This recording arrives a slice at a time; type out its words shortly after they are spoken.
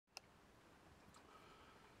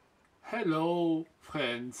Hello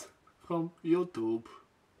friends from YouTube.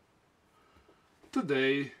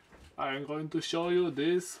 Today I am going to show you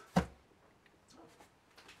this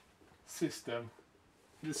system,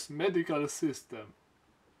 this medical system,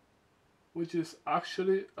 which is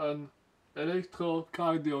actually an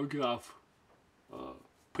electrocardiograph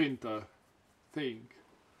printer thing.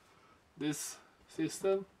 This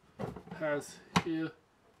system has here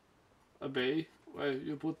a bay where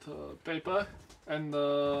you put paper and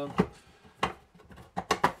of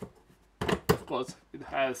course it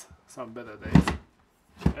has some better days,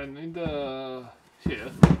 and in the here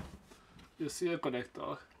you see a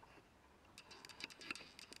connector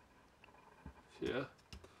here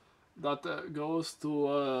that goes to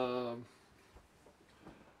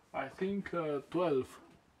I think 12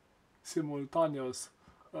 simultaneous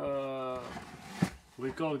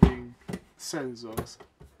recording sensors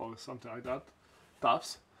or something like that,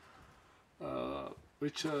 taps,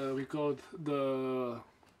 which record the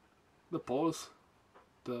pulse,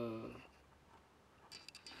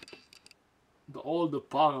 all the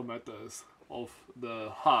parameters of the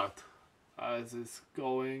heart as it's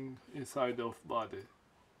going inside of body.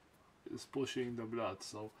 It's pushing the blood.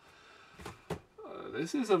 So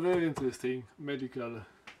this is a very interesting medical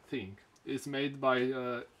thing. It's made by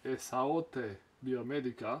esaote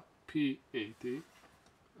biomedica P80,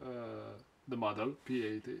 the model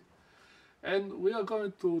P80, and we are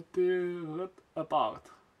going to tear it apart.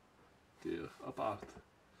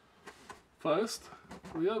 First,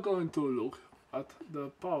 we are going to look at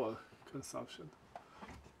the power consumption.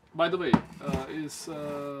 By the way, is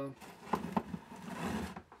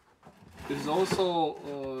also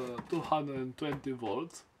 220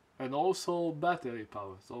 volts and also battery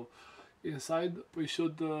power. So inside we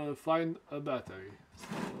should find a battery. So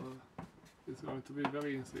it's going to be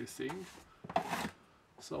very interesting.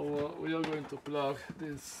 So we are going to plug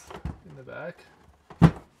this in the back,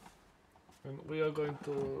 and we are going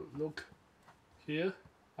to look here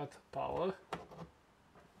at power,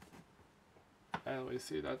 and we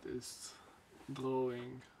see that it's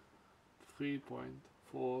drawing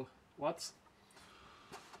 3.4 watts.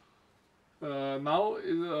 Now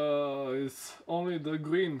it's only the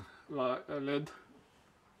green LED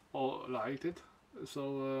or lighted,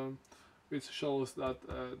 so which shows that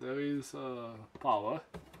there is power,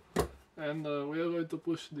 and we are going to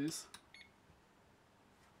push this,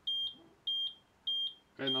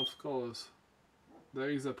 and of course there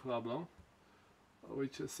is a problem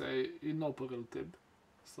which is inoperative,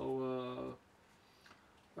 so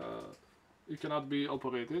it cannot be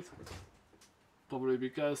operated, probably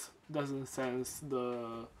because it doesn't sense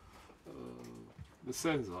the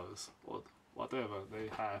sensors or whatever they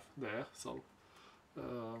have there. So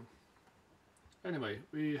anyway,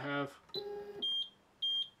 we have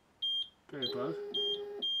paper,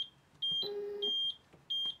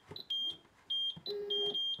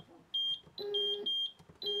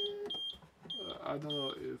 I don't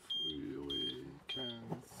know if we can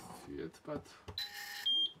see it, but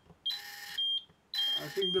I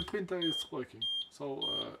think the printer is working. So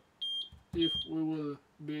if we will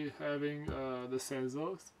be having the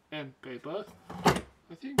sensors and paper,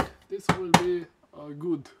 I think this will be a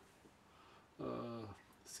good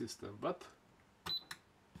system. But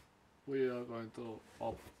we are going to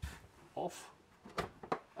off,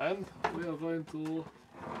 and we are going to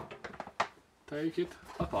take it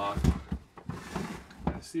apart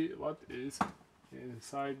and see what is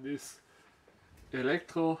inside this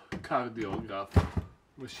electrocardiograph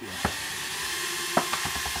machine.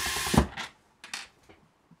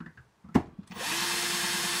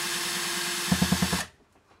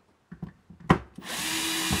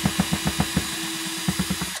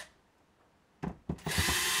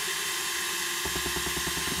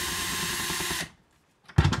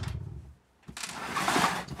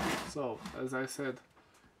 So, as I said,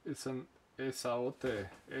 it's an esaote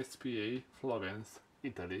SPA Florence,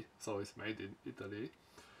 Italy, so it's made in Italy.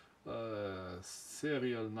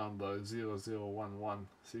 Serial number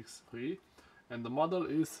 001163, and the model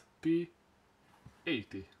is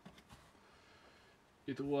P80.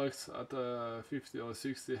 It works at 50 or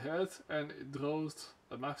 60 Hz, and it draws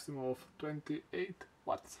a maximum of 28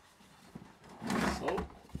 watts. So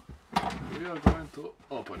we are going to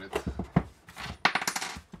open it.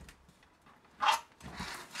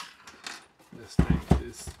 Let's take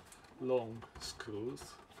these long screws.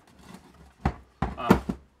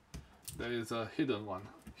 There is a hidden one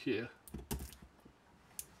here,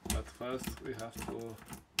 but first we have to...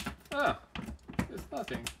 it's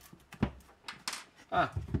nothing.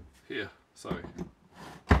 Here, sorry.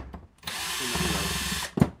 In the middle.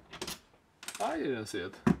 I didn't see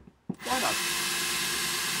it. Why not?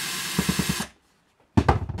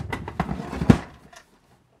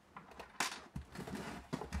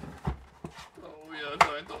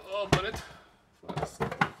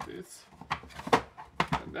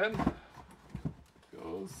 then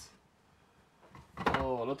goes a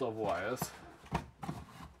lot of wires.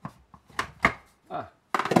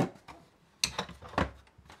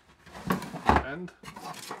 And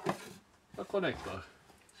a connector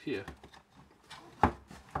here.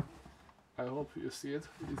 I hope you see it.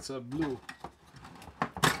 It's a blue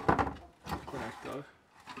connector.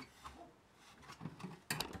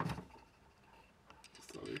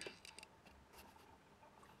 Sorry.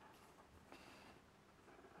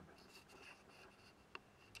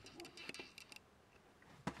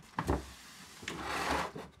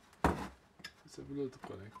 It's a Bluetooth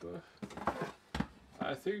connector.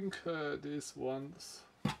 I think this one's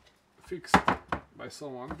fixed by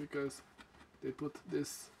someone because they put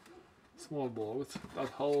this small board that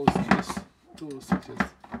holds these two switches.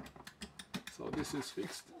 So this is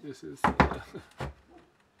fixed. This is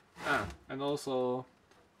and also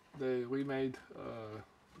they remade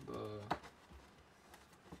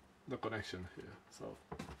the connection here. So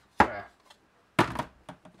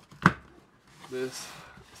this is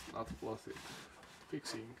not worth it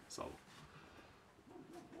fixing. So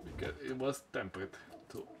because it was tempered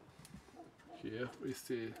too. Here we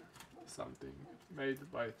see something made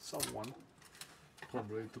by someone,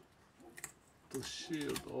 probably to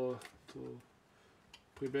shield or to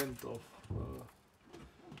prevent of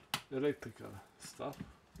electrical stuff.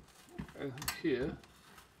 And here,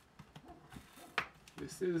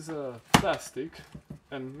 this is a plastic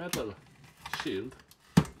and metal shield.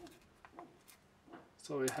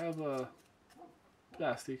 So we have a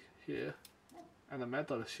plastic here and a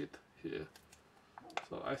metal sheet here.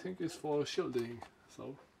 So I think it's for shielding.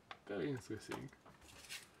 So very interesting.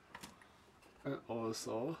 And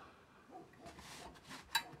also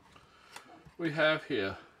we have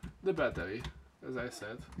here the battery, as I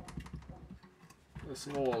said, a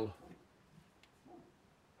small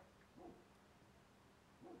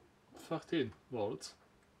 13 volts,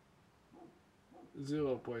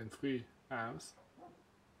 0.3 amps.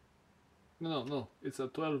 No, it's a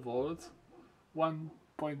 12 volts,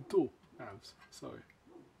 1.2 amps, sorry.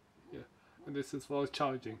 Yeah, and this is for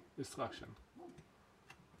charging instruction.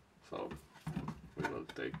 So we will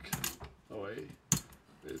take away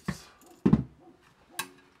this.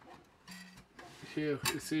 Here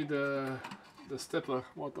you see the stepper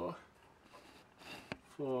motor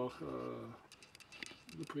for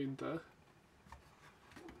the printer.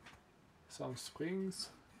 Some springs.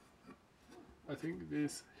 I think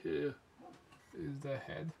this here is the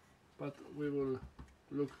head, but we will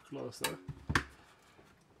look closer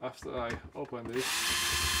after I open this.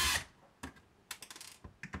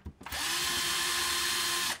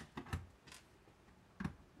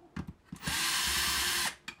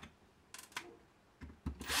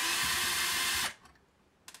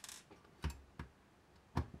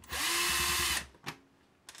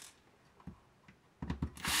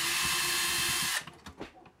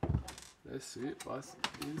 Let's see what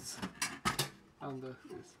is under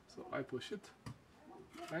this. So I push it,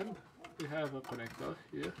 and we have a connector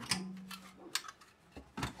here,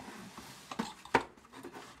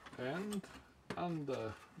 and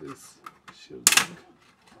under this shielding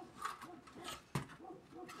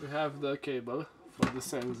we have the cable for the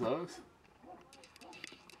sensors.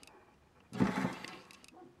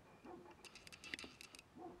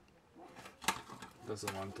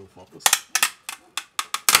 Doesn't want to focus.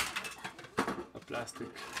 A plastic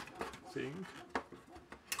thing.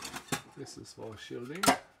 This is for shielding.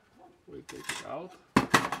 We take it out,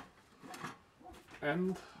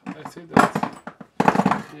 and I see that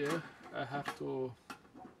here I have to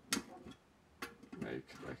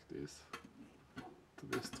make like this to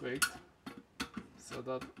be straight, so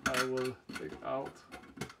that I will take out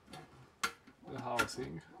the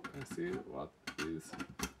housing and see what is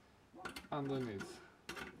underneath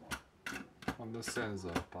on the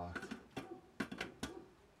sensor part.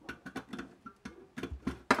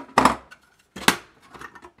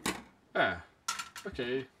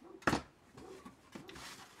 Okay.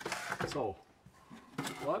 So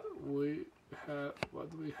what we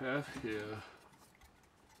have here.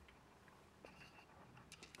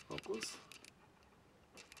 Focus.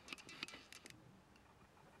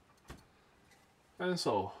 And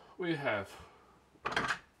so we have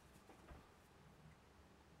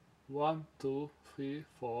 1, 2, 3,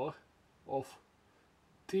 4 of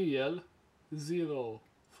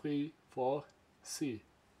TL034C.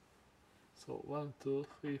 So 1, 2,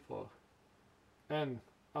 3, 4. And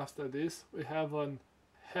after this we have an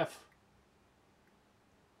HAF,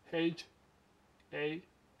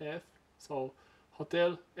 so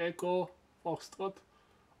Hotel Echo Foxtrot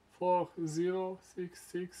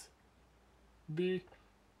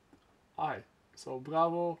 4066BI. So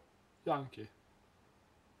Bravo Yankee.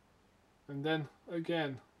 And then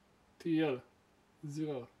again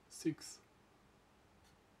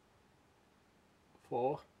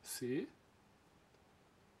TL064C.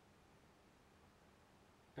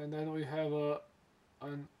 And then we have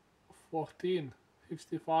an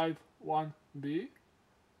 1455-1B.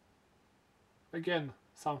 Again,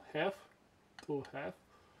 some half, 2 half.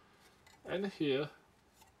 And here,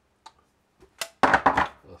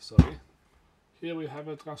 here we have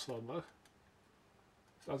a transformer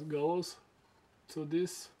that goes to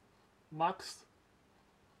this max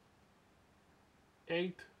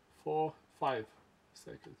 845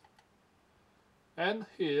 seconds. And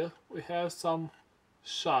here we have some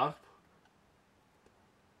sharp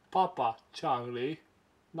Papa Charlie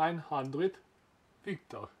 900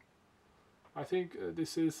 Victor. I think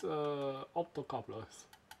this is optical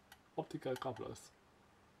couplers.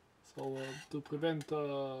 So to prevent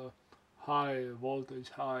high voltage,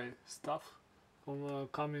 high stuff from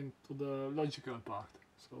coming to the logical part.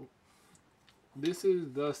 So this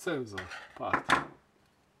is the sensor part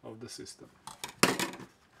of the system.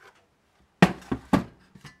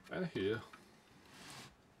 And here,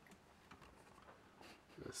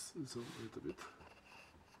 let's zoom a little bit.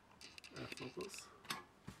 Focus.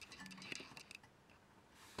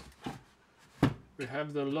 We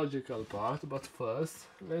have the logical part, but first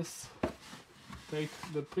let's take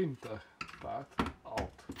the printer part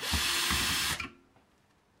out.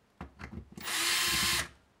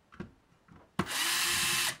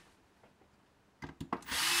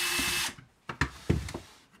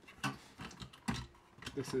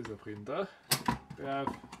 This is the printer. We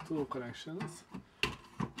have two connections,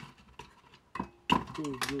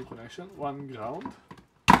 two blue connections, one ground,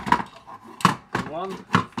 one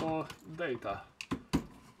for data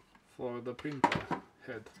for the printer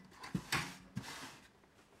head.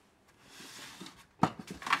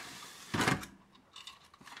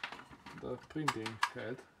 The printing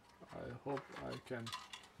head, I hope I can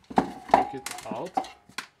take it out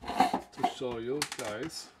to show you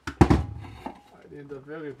guys. I need a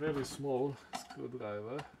very small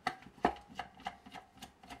screwdriver.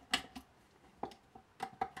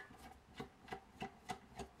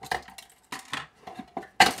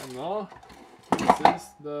 And now this is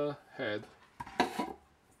the head.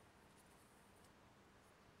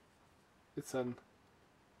 It's an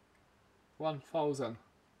 1000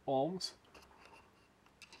 ohms.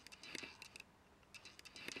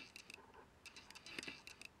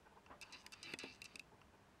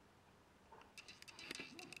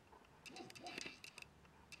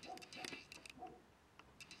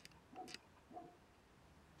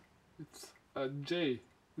 It's a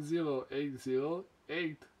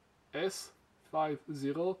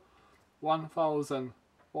J0808S50 1000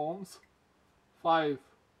 ohms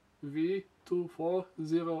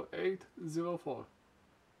 5V240804.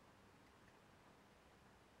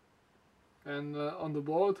 And on the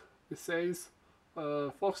board it says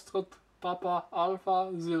Foxtrot Papa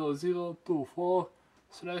Alpha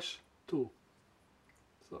 0024/2.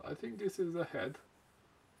 So I think this is the head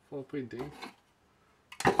for printing.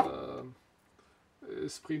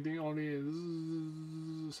 It's printing only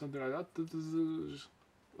something like that,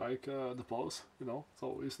 like the pulse, you know,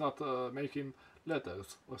 so it's not making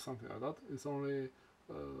letters or something like that, it's only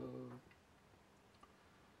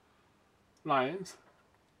lines,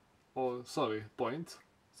 or sorry, points,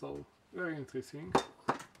 so very interesting.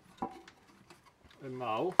 And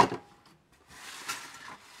now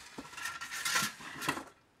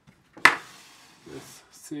let's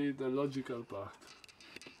see the logical part.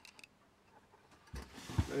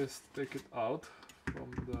 Let's take it out from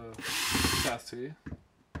the chassis.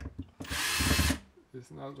 It's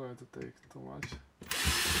not going to take too much.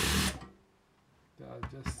 There are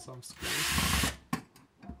just some screws.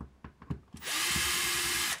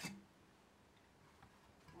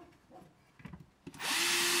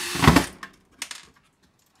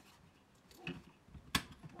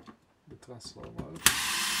 The transformer.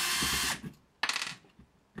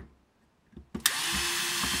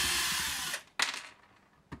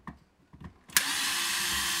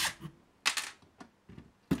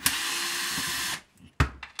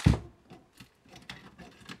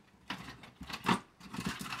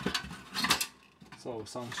 So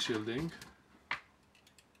some shielding.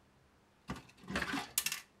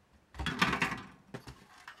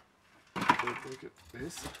 Look at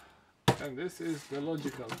this. And this is the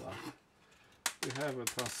logical part. We have a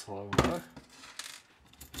transformer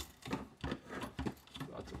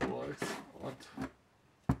that works.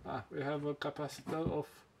 We have a capacitor of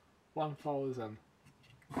 1000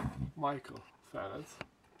 microfarads.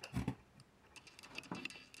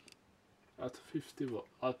 at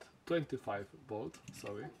 25 volt,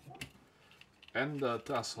 sorry, and the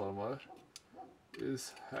transformer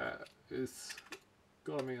is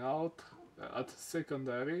coming out at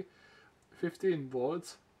secondary 15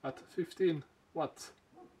 volts at 15 watts.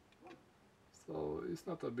 So it's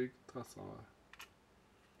not a big transformer.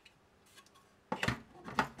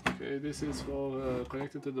 Okay, this is for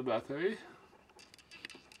connected to the battery.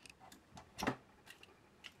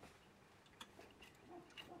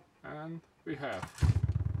 And we have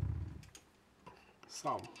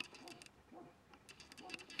some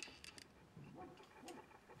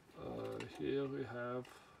here we have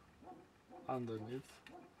underneath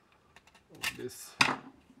of this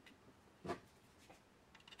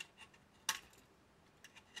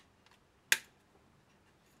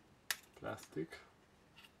plastic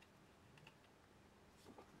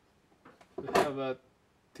we have a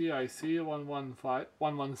TIC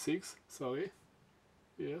 116, sorry,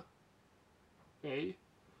 here, A,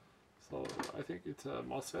 so I think it's a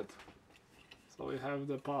MOSFET. So we have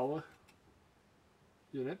the power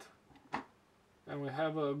unit, and we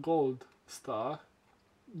have a gold star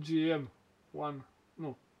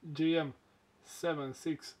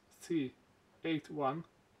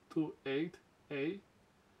GM76C8128A,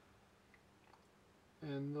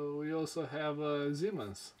 and we also have a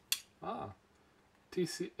Siemens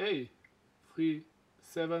TCA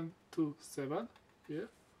 3727 here,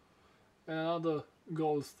 and another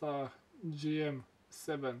gold star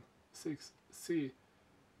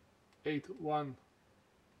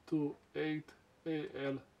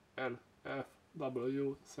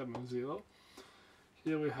GM76C8128ALLFW70.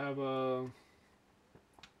 Here we have a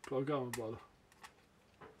programmable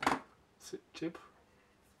chip.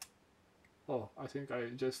 Oh, I think I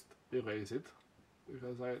just erase it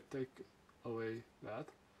because I take away that.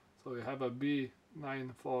 So we have a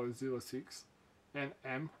B9406 and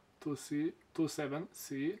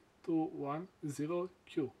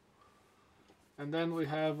M27C210Q. And then we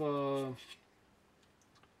have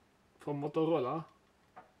from Motorola,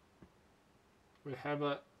 we have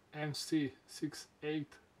a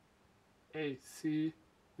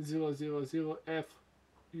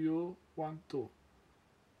MC68AC000FU12.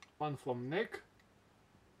 One from NEC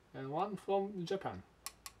and one from Japan.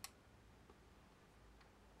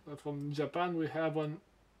 From Japan we have an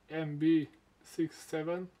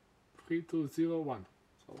MB673201.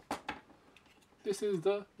 So this is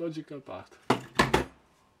the logical part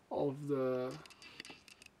of the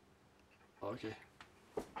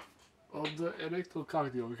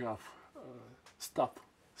electrocardiograph stop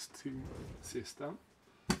stream system.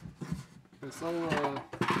 And so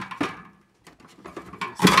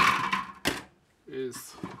this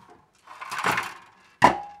is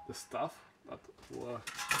the stuff that were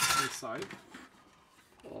inside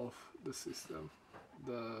of the system,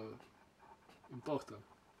 the important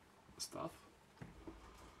stuff.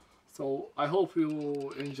 So I hope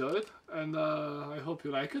you enjoy it, and I hope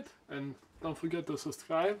you like it, and don't forget to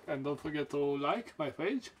subscribe, and don't forget to like my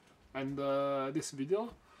page and this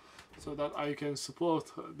video, so that I can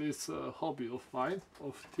support this hobby of mine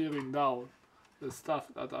of tearing down the stuff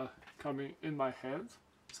that are coming in my hands.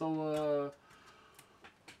 So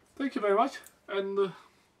thank you very much, and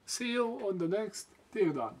see you on the next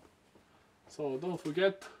teardown. So don't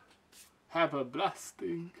forget, have a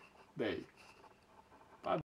blasting day. Bye.